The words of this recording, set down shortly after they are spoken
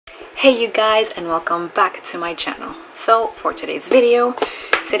Hey you guys, and welcome back to my channel. So for today's video,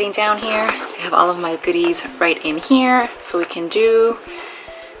 sitting down here, I have all of my goodies right in here so we can do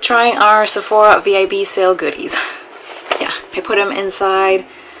trying our Sephora VIB sale goodies. Yeah, I put them inside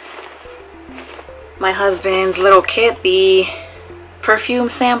my husband's little kit, the perfume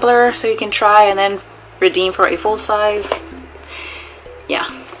sampler, so you can try and then redeem for a full size. Yeah,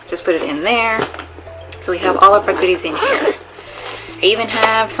 just put it in there. So we have all of our goodies in here. I even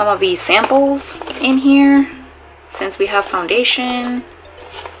have some of these samples in here since we have foundation,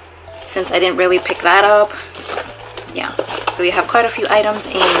 since I didn't really pick that up. Yeah, so we have quite a few items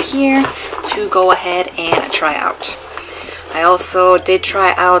in here to go ahead and try out. I also did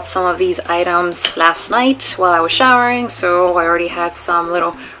try out some of these items last night while I was showering, so I already have some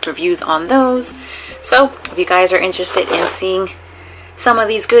little reviews on those. So if you guys are interested in seeing some of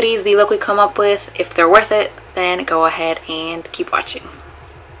these goodies, the look we come up with, if they're worth it, then go ahead and keep watching.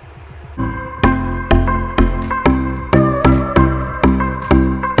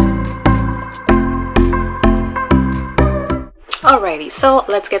 Alrighty, so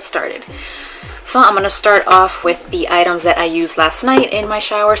let's get started. So I'm gonna start off with the items that I used last night in my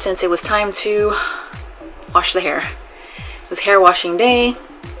shower since it was time to wash the hair. It was hair washing day.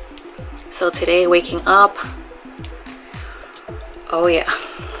 So today, waking up, oh yeah,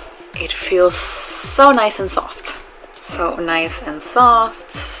 it feels so nice and soft. So nice and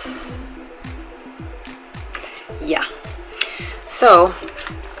soft. Yeah. So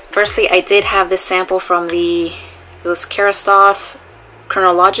firstly, I did have this sample from those Kerastase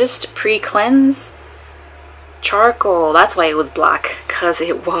Chronologist Pre-Cleanse Charcoal. That's why it was black, because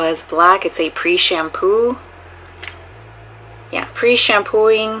it was black. It's a pre-shampoo. Yeah,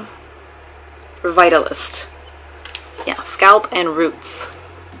 pre-shampooing Revitalist. Yeah, scalp and roots.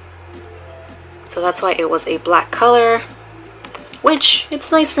 So that's why it was a black color, which it's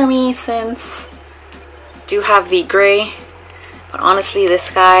nice for me since I do have the gray, but honestly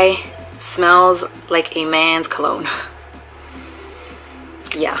this guy smells like a man's cologne.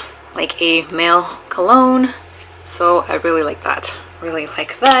 Yeah, like a male cologne. So I really like that. Really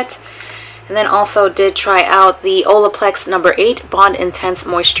like that. And then also did try out the Olaplex number 8 Bond Intense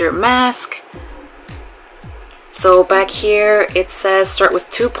Moisture Mask. So back here it says start with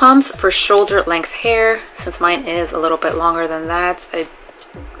 2 pumps for shoulder length hair. Since mine is a little bit longer than that, I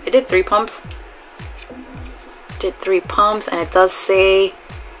did 3 pumps. Did 3 pumps, and it does say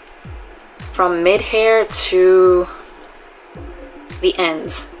from mid hair to the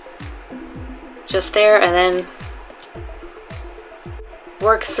ends. Just there, and then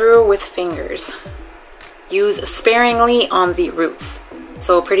work through with fingers. Use sparingly on the roots.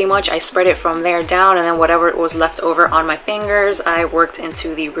 So pretty much I spread it from there down, and then whatever was left over on my fingers, I worked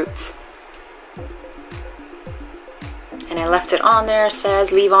into the roots. And I left it on there. It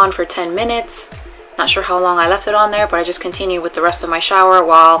says leave on for 10 minutes. Not sure how long I left it on there, but I just continued with the rest of my shower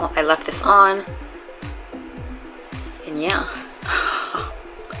while I left this on. And yeah.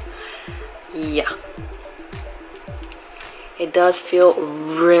 Yeah. It does feel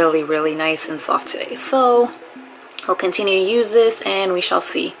really, really nice and soft today. So I'll continue to use this and we shall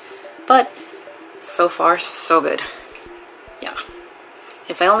see. But so far, so good. Yeah.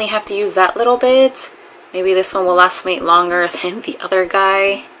 If I only have to use that little bit, maybe this one will last me longer than the other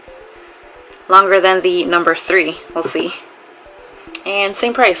guy. Longer than the number 3. We'll see. And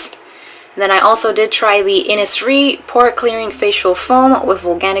same price. And then I also did try the Innisfree Pore Clearing Facial Foam with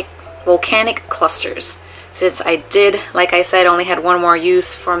volcanic clusters. Since I did, like I said, only had one more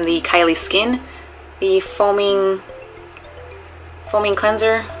use from the Kylie Skin, the foaming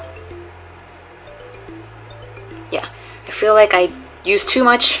cleanser. Yeah, I feel like I used too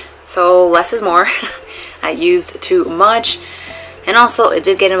much, so less is more. I used too much, and also it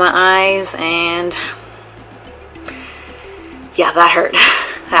did get in my eyes, and yeah, that hurt.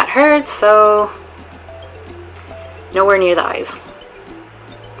 That hurt, so nowhere near the eyes.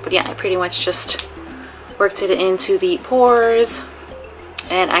 But yeah, I pretty much just worked it into the pores.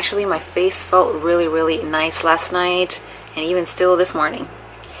 And actually my face felt really, really nice last night, and even still this morning.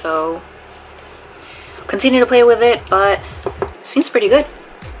 So continue to play with it, but it seems pretty good.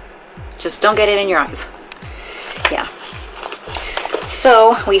 Just don't get it in your eyes. Yeah.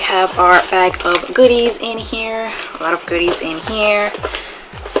 So we have our bag of goodies in here. A lot of goodies in here.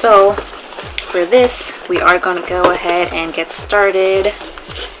 So for this, we are going to go ahead and get started.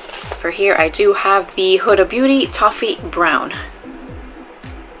 For here, I do have the Huda Beauty Toffee Brown.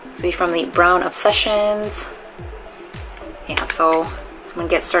 From the Brown Obsessions. Yeah, so I'm gonna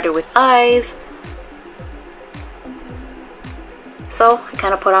get started with eyes. So I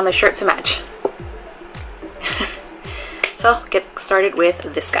kind of put on the shirt to match. So get started with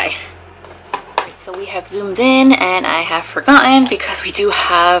this guy. Alright, so we have zoomed in and I have forgotten because we do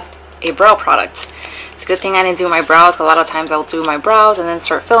have a brow product. It's a good thing I didn't do my brows, because a lot of times I'll do my brows and then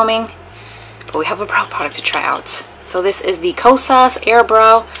start filming. But we have a brow product to try out. So this is the Kosas Air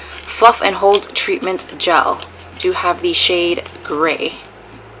Brow Fluff and Hold Treatment Gel. Do have the shade gray.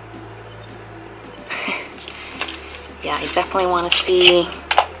 Yeah, I definitely want to see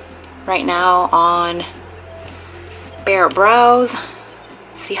right now on bare brows,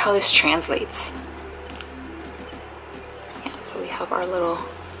 see how this translates. Yeah, so we have our little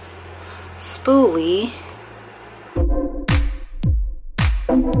spoolie.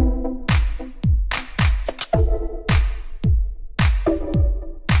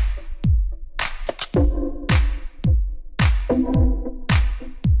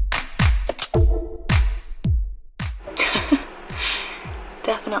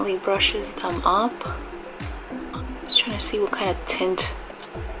 Definitely brushes them up. Just trying to see what kind of tint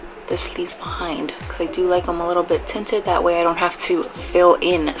this leaves behind, because I do like them a little bit tinted, that way I don't have to fill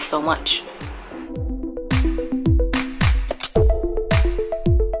in so much.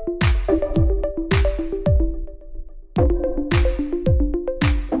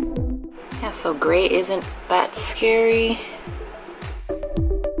 Yeah, so gray isn't that scary.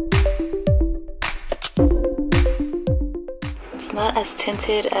 It's not as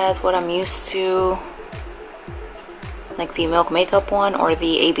tinted as what I'm used to, like the Milk Makeup one or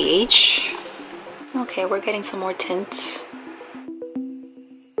the ABH. Okay, we're getting some more tint.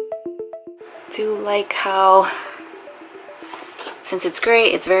 Do like how, since it's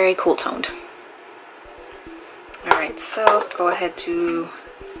gray, it's very cool toned. Alright, so go ahead, do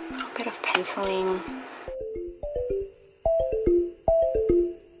a little bit of penciling.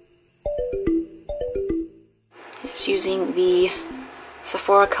 Just using the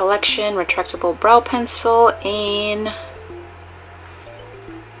Sephora Collection retractable brow pencil in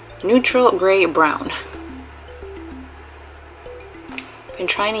neutral gray brown. Been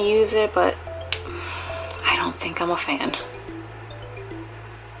trying to use it, but I don't think I'm a fan.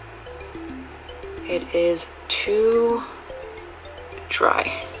 It is too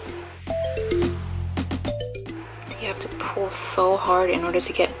dry. You have to pull so hard in order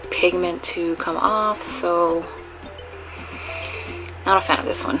to get pigment to come off, so not a fan of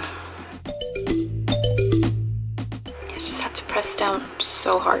this one. I just have to press down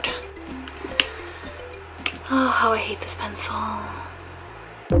so hard. Oh, how I hate this pencil.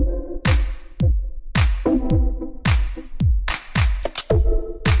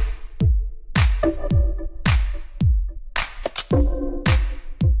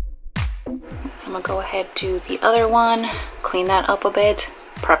 So I'm gonna go ahead, do the other one, clean that up a bit,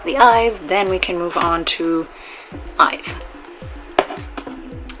 prep the eyes, then we can move on to eyes.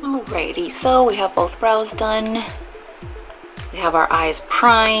 Alrighty, so we have both brows done. We have our eyes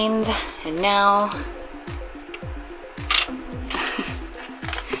primed, and now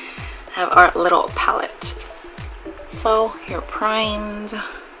have our little palette. So you're primed.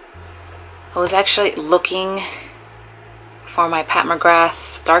 I was actually looking for my Pat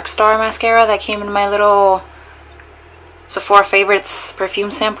McGrath Dark Star mascara that came in my little Sephora Favorites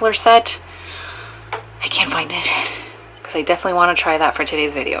perfume sampler set. I can't find it, because I definitely want to try that for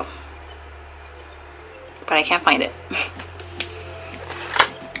today's video, but I can't find it.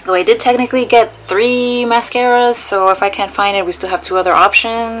 Though I did technically get 3 mascaras, so if I can't find it, we still have 2 other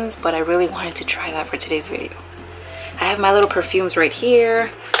options, but I really wanted to try that for today's video. I have my little perfumes right here.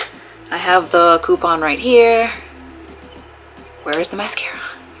 I have the coupon right here. Where is the mascara?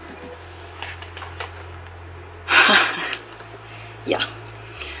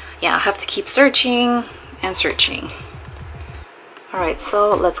 Yeah, I have to keep searching and searching. Alright, so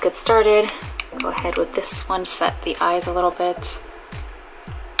let's get started. Go ahead with this one, set the eyes a little bit.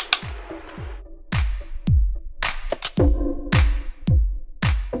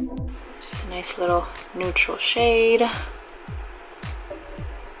 Just a nice little neutral shade.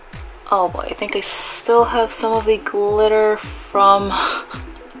 Oh boy, I think I still have some of the glitter from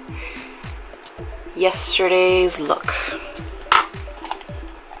yesterday's look.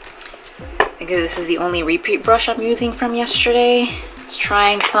 I think this is the only repeat brush I'm using from yesterday. I was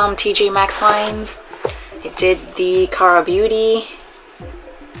trying some TJ Maxx finds. I did the Cara Beauty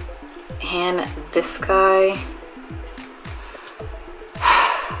and this guy.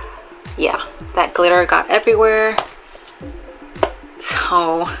 Yeah, that glitter got everywhere,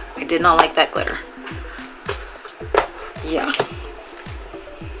 so I did not like that glitter. Yeah,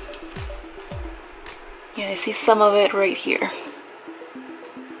 I see some of it right here.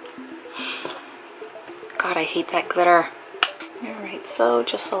 God, I hate that glitter. Alright, so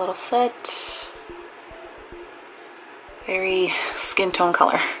just a little set. very skin tone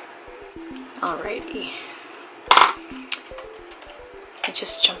color. Alrighty. I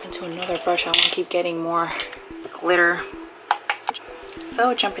just jump into another brush. I want to keep getting more glitter.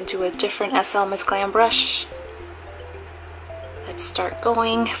 So jump into a different SL Miss Glam brush. Let's start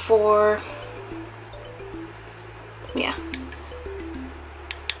going for, yeah.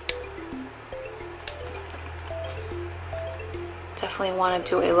 Definitely want to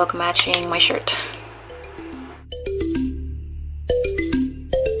do a look matching my shirt.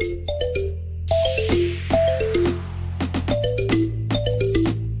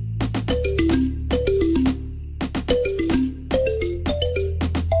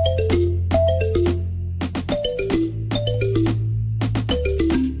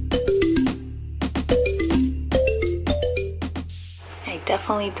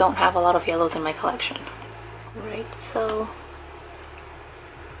 Definitely don't have a lot of yellows in my collection. Right, so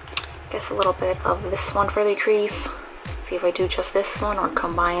I guess a little bit of this one for the crease. See if I do just this one or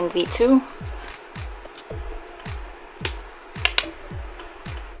combine the two.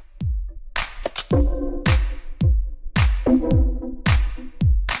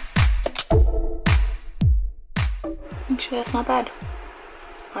 Actually, that's not bad.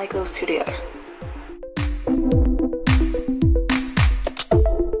 I like those two together.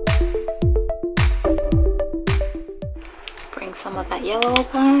 Some of that yellow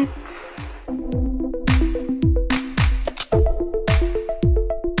back.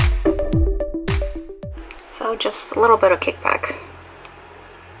 So just a little bit of kickback.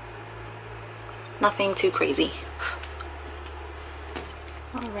 Nothing too crazy.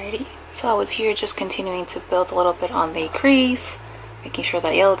 Alrighty, so I was here just continuing to build a little bit on the crease, making sure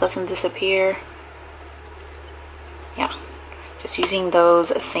that yellow doesn't disappear. Yeah, just using those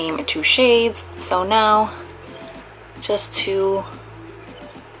same two shades. So now just to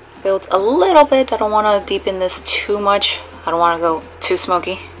build a little bit, I don't want to deepen this too much. I don't want to go too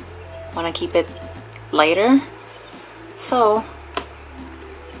smoky. I want to keep it lighter. So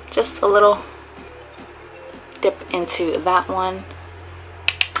just a little dip into that one.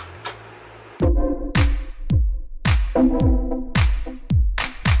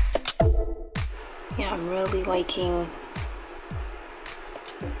 Yeah, I'm really liking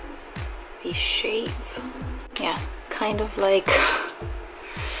these shades. Yeah, kind of like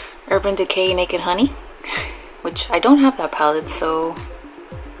Urban Decay Naked Honey, which I don't have that palette, so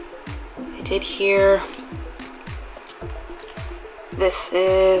I did hear this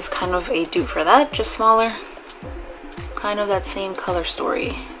is kind of a dupe for that, just smaller, kind of that same color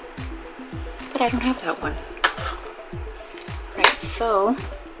story, but I don't have that one. Right, so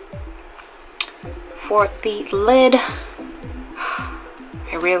for the lid,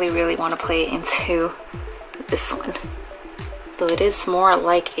 I really want to play into this one, though it is more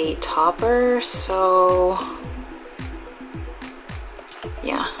like a topper, so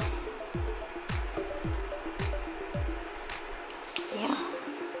yeah.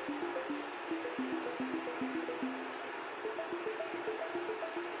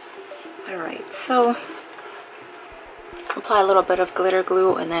 Alright, so apply a little bit of glitter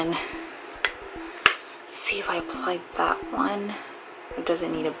glue and then see if I applied that one, or does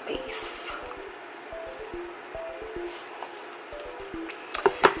it need a base?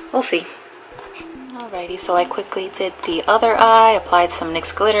 We'll see. Alrighty, so I quickly did the other eye, applied some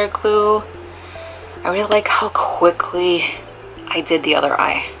NYX glitter glue. I really like how quickly I did the other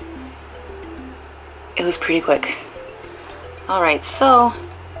eye. It was pretty quick. Alright, so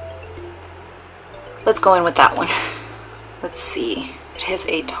let's go in with that one. Let's see. It has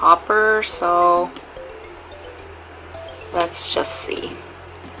a topper, so let's just see.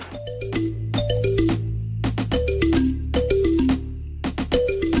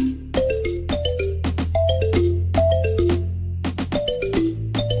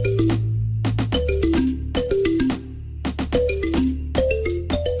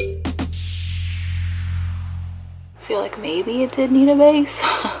 I feel like maybe it did need a base.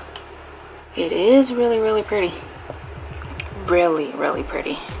 It is really pretty. Really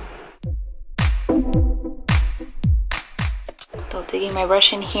pretty. So digging my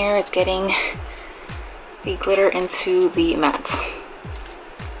brush in here, it's getting the glitter into the mats.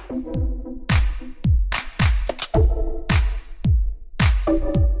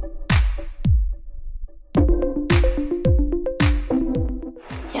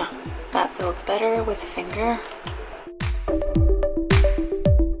 Yeah, that builds better with the finger.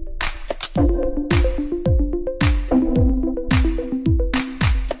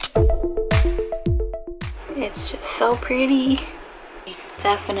 It's just so pretty.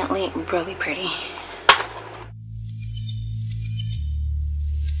 Definitely really pretty.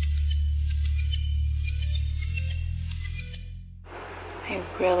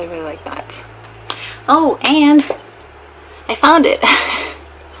 Really, really like that. Oh, and I found it.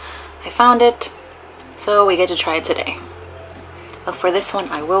 I found it. So we get to try it today. But for this one,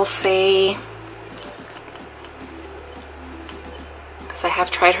 I will say, because I have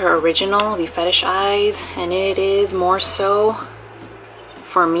tried her original, the Fetish Eyes, and it is more so,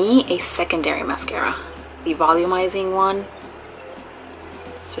 for me, a secondary mascara. The volumizing one.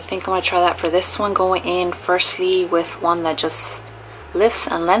 So I think I'm going to try that for this one, going in firstly with one that just lifts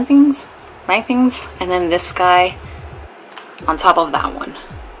and lengthens, and then this guy on top of that one.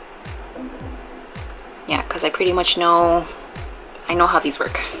 Yeah, because I pretty much know, I know how these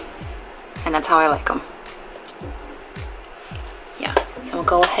work, and that's how I like them. Yeah, so we'll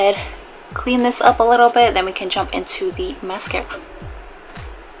go ahead, clean this up a little bit, then we can jump into the mascara.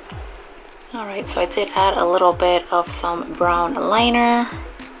 Alright, so I did add a little bit of some brown liner.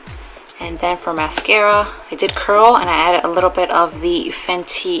 And then for mascara, I did curl and I added a little bit of the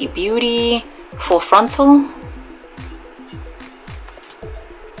Fenty Beauty Full Frontal.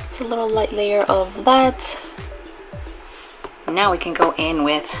 It's a little light layer of that. Now we can go in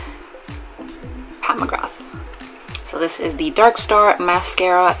with Pat McGrath. So this is the Dark Star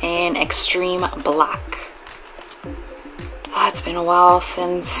Mascara in Extreme Black. It's been a while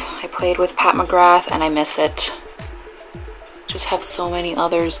since I played with Pat McGrath and I miss it. Just have so many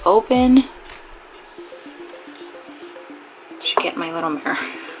others open. Should get my little mirror.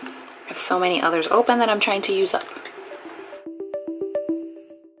 I have so many others open that I'm trying to use up.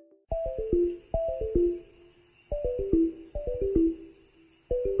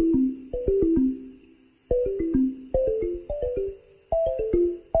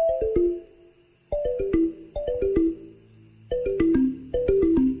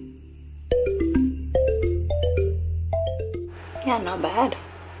 Yeah, not bad.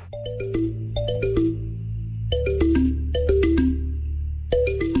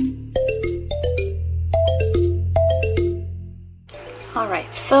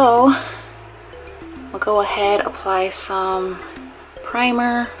 Alright, so we'll go ahead, apply some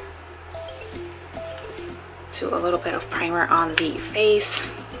primer. Do a little bit of primer on the face.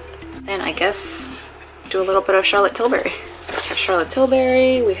 Then I guess do a little bit of Charlotte Tilbury. We have Charlotte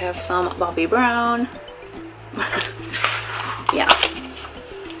Tilbury, we have some Bobbi Brown. Yeah,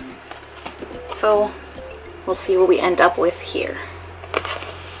 so we'll see what we end up with here.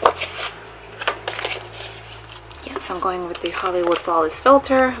 Yeah, so I'm going with the Hollywood Flawless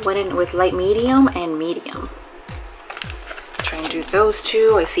filter. Went in with light medium and medium. Try and do those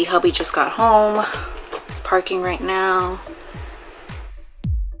two. I see hubby just got home. He's parking right now.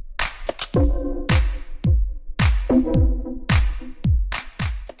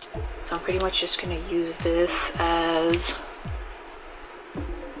 So I'm pretty much just gonna use this as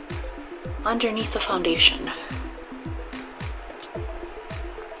underneath the foundation.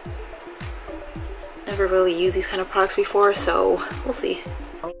 Never really used these kind of products before, so we'll see.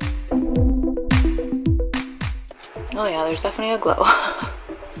 Oh yeah, there's definitely a glow. I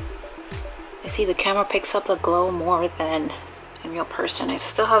see the camera picks up the glow more than in real person. I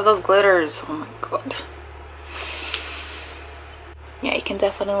still have those glitters. Oh my god. Yeah, you can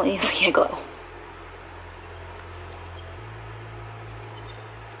definitely see a glow.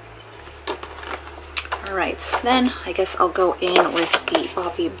 Alright, then I guess I'll go in with the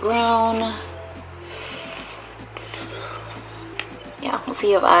Bobbi Brown. Yeah, we'll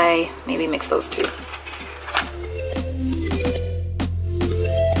see if I maybe mix those two.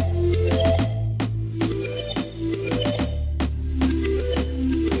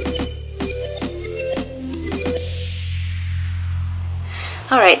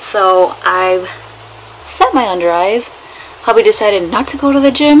 Alright, so I've set my under eyes. Hubby decided not to go to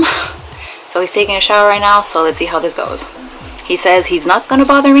the gym. So he's taking a shower right now, so let's see how this goes. He says he's not gonna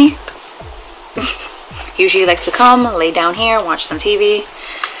bother me. He usually likes to come, lay down here, watch some TV.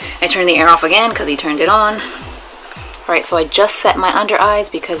 I turned the air off again because he turned it on. Alright, so I just set my under eyes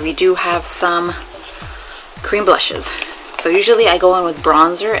because we do have some cream blushes. So usually I go in with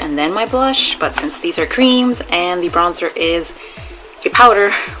bronzer and then my blush, but since these are creams and the bronzer is a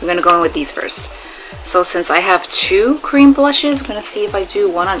powder, I'm gonna go in with these first. So since I have two cream blushes, I'm gonna see if I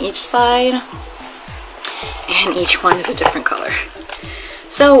do one on each side, and each one is a different color.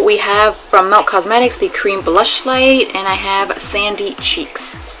 So we have from Melt Cosmetics the cream blush light, and I have Sandy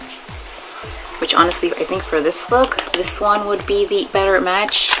Cheeks, which honestly I think for this look, this one would be the better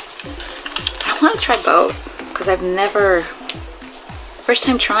match. I want to try both because I've never, first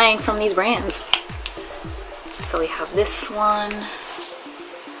time trying from these brands. So we have this one.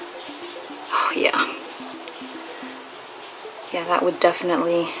 Oh yeah. Yeah, that would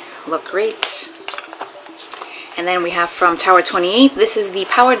definitely look great. And then we have from Tower 28, this is the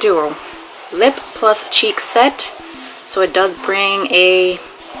Power Duo Lip Plus Cheek Set. So it does bring a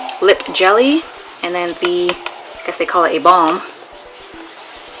lip jelly and then the, I guess they call it a balm.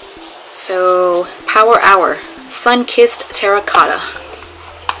 So Power Hour Sun Kissed Terracotta,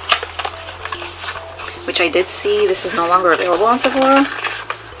 which I did see this is no longer available on Sephora.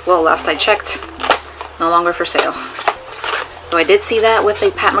 Well, last I checked, no longer for sale. So I did see that with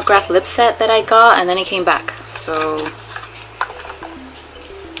a Pat McGrath lip set that I got, and then it came back. So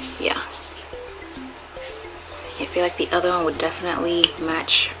yeah, I feel like the other one would definitely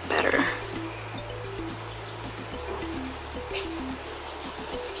match better.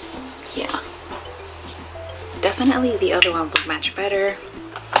 Yeah, definitely the other one would match better,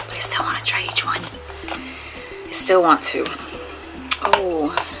 but I still want to try each one. I still want to.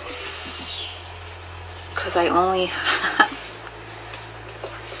 Oh, because I only have,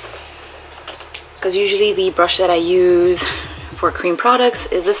 because usually the brush that I use for cream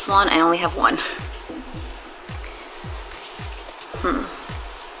products is this one. I only have one.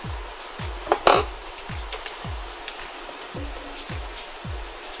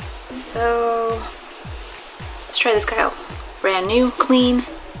 So let's try this guy out. Brand new, clean.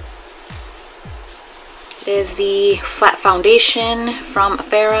 It is the flat foundation from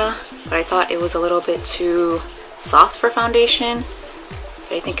Sephora, but I thought it was a little bit too soft for foundation.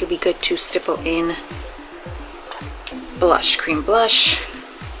 But I think it'd be good to stipple in blush, cream blush.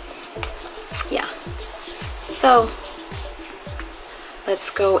 Yeah. So let's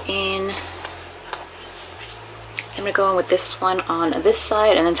go in. I'm gonna go in with this one on this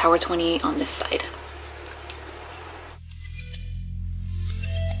side and then Tower 28 on this side.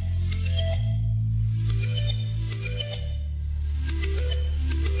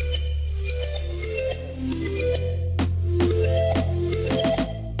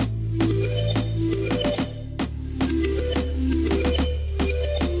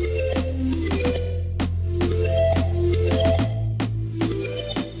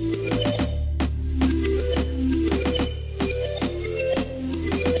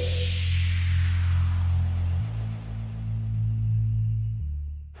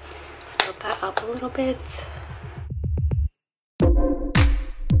 That up a little bit.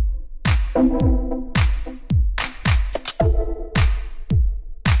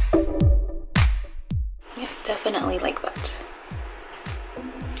 Yeah, definitely like that.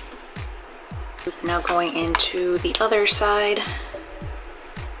 Now going into the other side.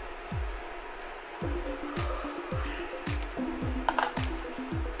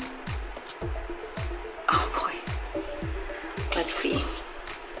 Oh boy. Let's see.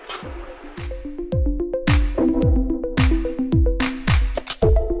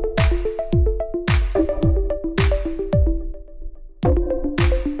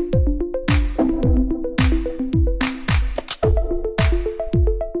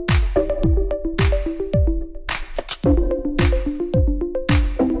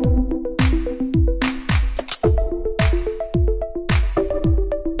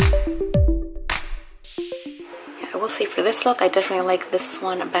 I will say for this look, I definitely like this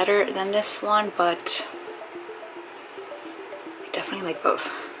one better than this one, but I definitely like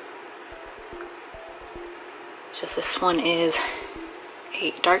both. It's just this one is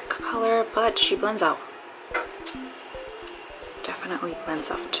a dark color, but she blends out. Definitely blends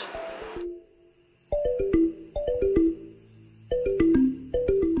out.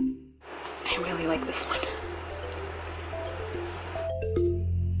 I really like this one.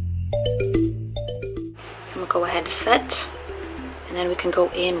 So I'm gonna go ahead and set, and then we can go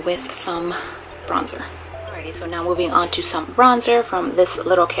in with some bronzer. Alrighty, so now moving on to some bronzer from this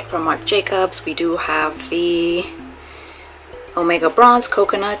little kit from Marc Jacobs. We do have the Omega Bronze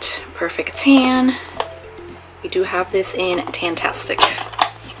Coconut Perfect Tan. We do have this in Tantastic.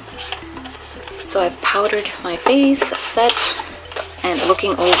 So I've powdered my face, set, and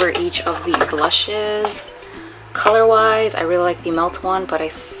looking over each of the blushes. Color wise, I really like the Melt one, but I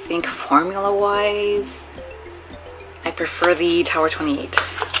think formula wise, I prefer the Tower 28.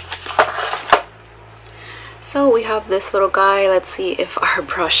 So we have this little guy. Let's see if our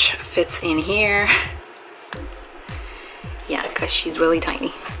brush fits in here. Yeah, because she's really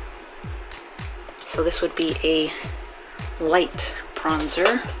tiny. So this would be a light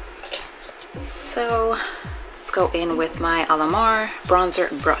bronzer. So let's go in with my Alamar bronzer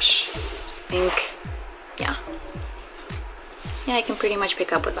brush. I think, yeah, I can pretty much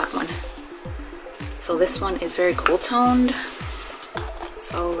pick up with that one. So this one is very cool toned.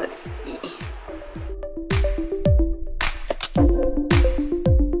 So let's see.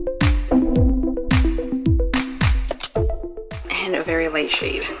 And a very light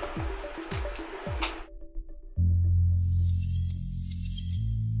shade.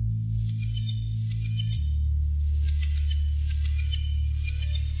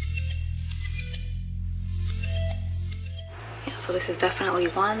 Yeah, so this is definitely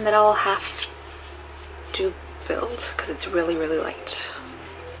one that I'll have to build because it's really, really light.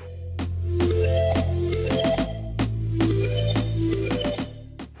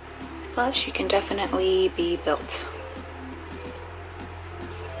 But she can definitely be built.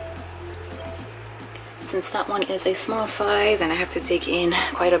 Since that one is a small size and I have to dig in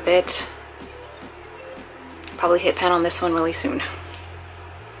quite a bit, probably hit pan on this one really soon.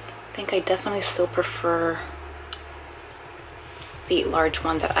 I think I definitely still prefer the large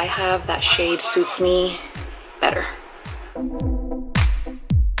one that I have. That shade suits me better.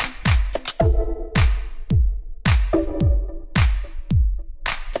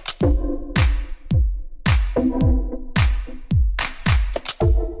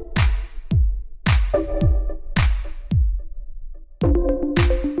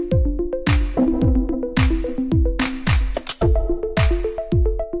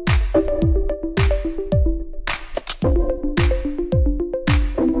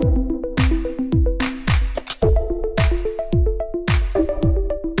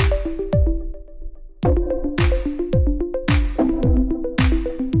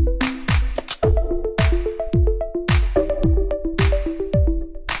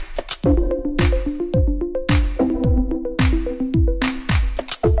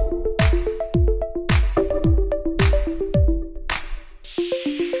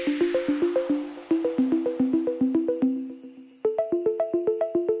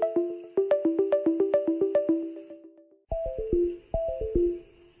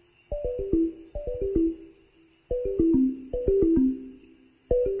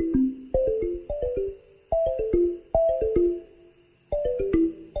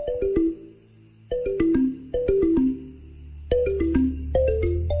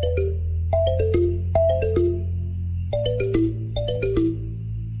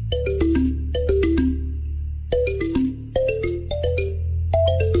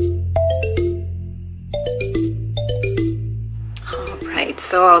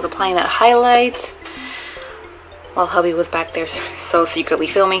 So I was applying that highlight while hubby was back there so secretly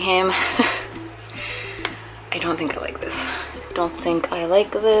filming him. I don't think I like this. Don't think I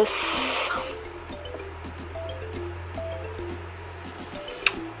like this.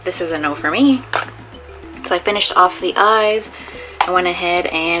 This is a no for me. So I finished off the eyes. I went ahead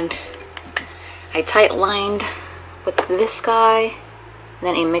and I tight lined with this guy, and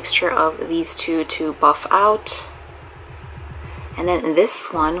then a mixture of these two to buff out. And then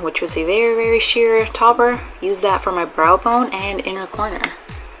this one, which was a very, very sheer topper, used that for my brow bone and inner corner.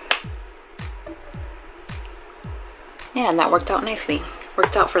 Yeah, and that worked out nicely.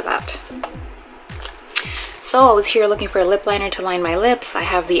 Worked out for that. So I was here looking for a lip liner to line my lips. I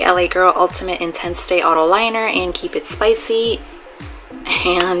have the LA Girl Ultimate Intense Stay Auto Liner in Keep It Spicy.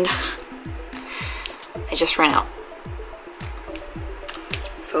 And I just ran out.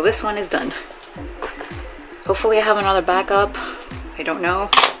 So this one is done. Hopefully I have another backup. I don't know.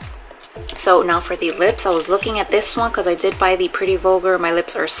 So now for the lips, I was looking at this one because I did buy the Pretty Vulgar My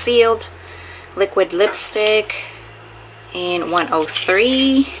Lips Are Sealed liquid lipstick in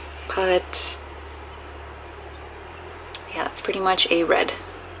 103, but yeah, that's pretty much a red.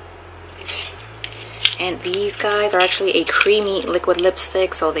 And these guys are actually a creamy liquid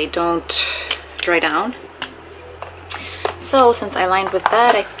lipstick, so they don't dry down. So since I lined with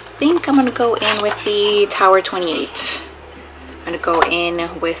that, I think I'm gonna go in with the Tower 28. I'm gonna go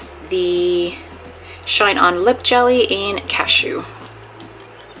in with the Shine On Lip Jelly in Cashew.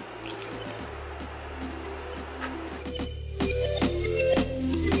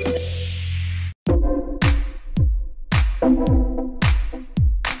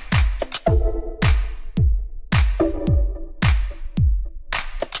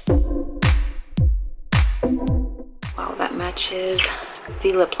 Wow, that matches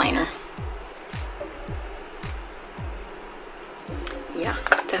the lip liner. Yeah,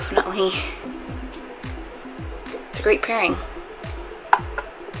 definitely. It's a great pairing.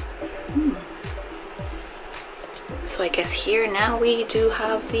 So I guess here now we do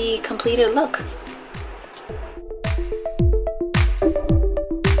have the completed look.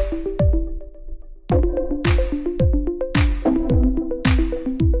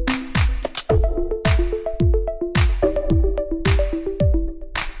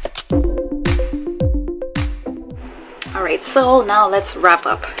 Alright, so now let's wrap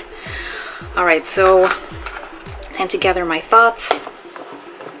up. Alright, so time to gather my thoughts.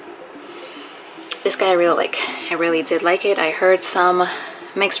 This guy I really like. I really did like it. I heard some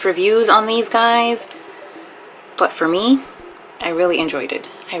mixed reviews on these guys, but for me, I really enjoyed it.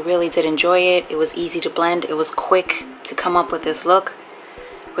 I really did enjoy it. It was easy to blend. It was quick to come up with this look.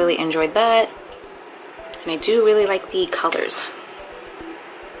 Really enjoyed that. And I do really like the colors.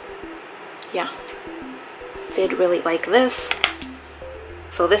 Yeah, did really like this.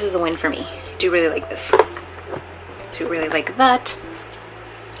 So this is a win for me. I do really like this. Do really like that.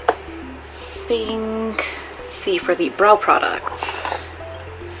 See, for the brow products,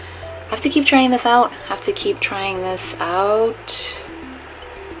 I have to keep trying this out.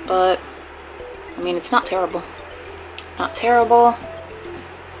 But I mean, it's not terrible. Not terrible.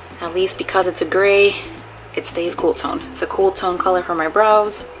 At least because it's a gray, it stays cool tone. It's a cool tone color for my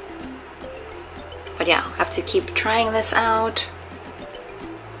brows. But yeah, I have to keep trying this out.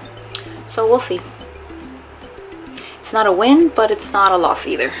 So we'll see. It's not a win, but it's not a loss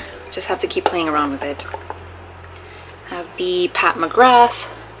either. Just have to keep playing around with it. I have the Pat McGrath.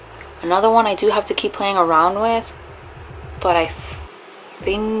 Another one I do have to keep playing around with, but I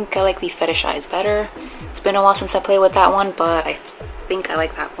think I like the Fetish Eyes better. It's been a while since I played with that one, but I think I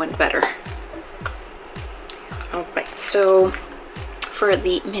like that one better. Alright, so for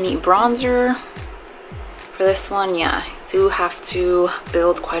the mini bronzer, for this one, yeah, I do have to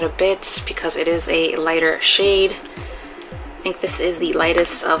build quite a bit because it is a lighter shade. I think this is the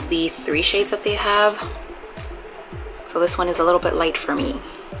lightest of the 3 shades that they have. So this one is a little bit light for me.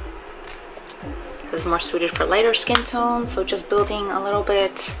 This is more suited for lighter skin tones, so just building a little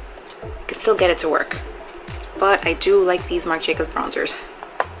bit, I can still get it to work. But I do like these Marc Jacobs bronzers.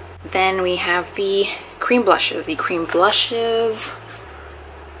 Then we have the cream blushes.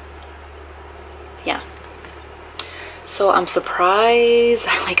 Yeah. So I'm surprised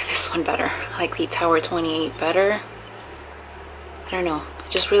I like this one better. I like the Tower 28 better. I don't know, I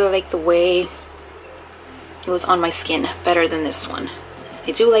just really like the way it was on my skin better than this one.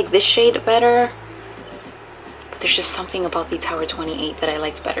 I do like this shade better, but there's just something about the Tower 28 that I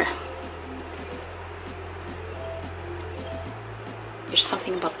liked better. There's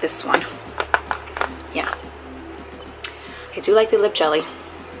something about this one. Yeah. I do like the lip jelly.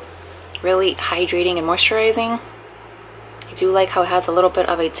 Really hydrating and moisturizing. I do like how it has a little bit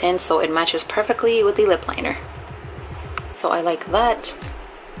of a tint, so it matches perfectly with the lip liner. So I like that.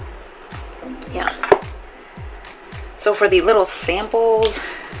 Yeah. So for the little samples,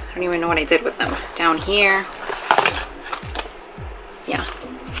 I don't even know what I did with them. Down here. Yeah.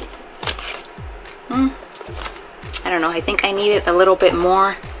 I don't know. I think I needed a little bit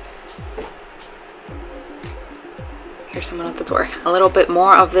more. Here's someone at the door. A little bit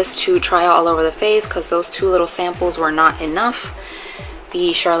more of this to try out all over the face because those 2 little samples were not enough.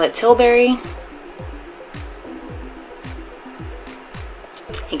 The Charlotte Tilbury.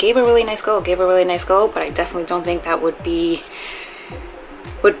 It gave a really nice go, but I definitely don't think that would be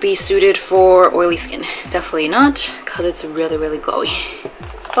suited for oily skin. Definitely not, because it's really glowy.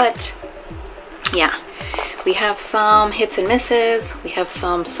 But yeah, we have some hits and misses. We have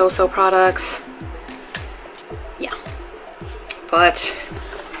some so-so products. Yeah, but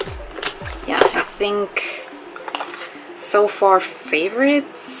yeah, I think so far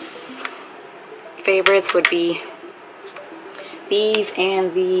favorites would be these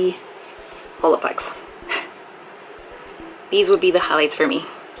and the Olaplex. These would be the highlights for me.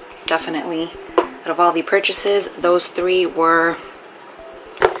 Definitely. Out of all the purchases, those 3 were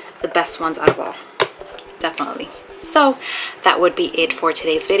the best ones out of all. Definitely. So that would be it for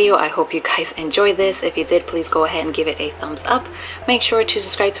today's video. I hope you guys enjoyed this. If you did, please go ahead and give it a thumbs up. Make sure to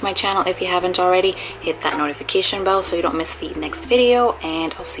subscribe to my channel if you haven't already. Hit that notification bell so you don't miss the next video.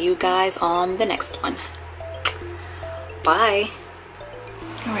 And I'll see you guys on the next one. Bye.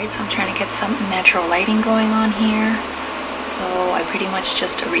 Alright, so I'm trying to get some natural lighting going on here. So I pretty much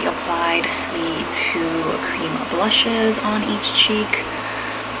just reapplied the 2 cream blushes on each cheek.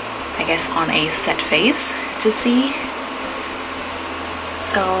 I guess on a set face to see.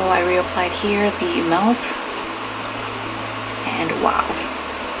 So I reapplied here the melt. And wow.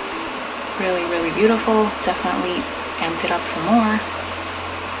 Really beautiful. Definitely amped it up some more.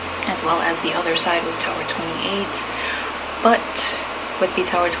 As well as the other side with Tower 28. But with the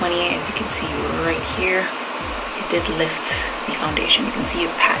Tower 28, as you can see right here, it did lift the foundation. You can see a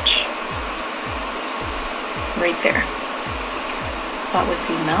patch right there. But with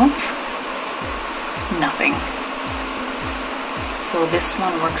the melt, nothing. So this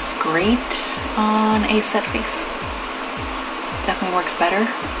one works great on a set face. Definitely works better.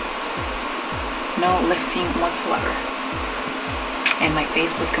 No lifting whatsoever. And my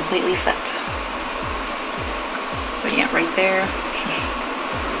face was completely set. But yeah, right there.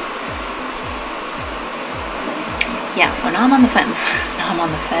 Yeah, so now I'm on the fence.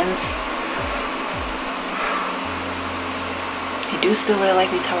 I do still really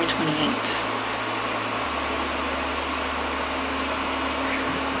like the Tower 28.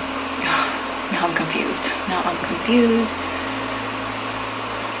 No, Now I'm confused. Now I'm confused.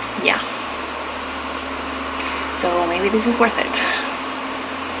 Yeah. So maybe this is worth it.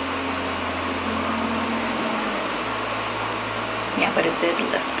 Yeah, but it did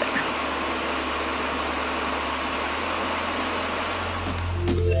lift it.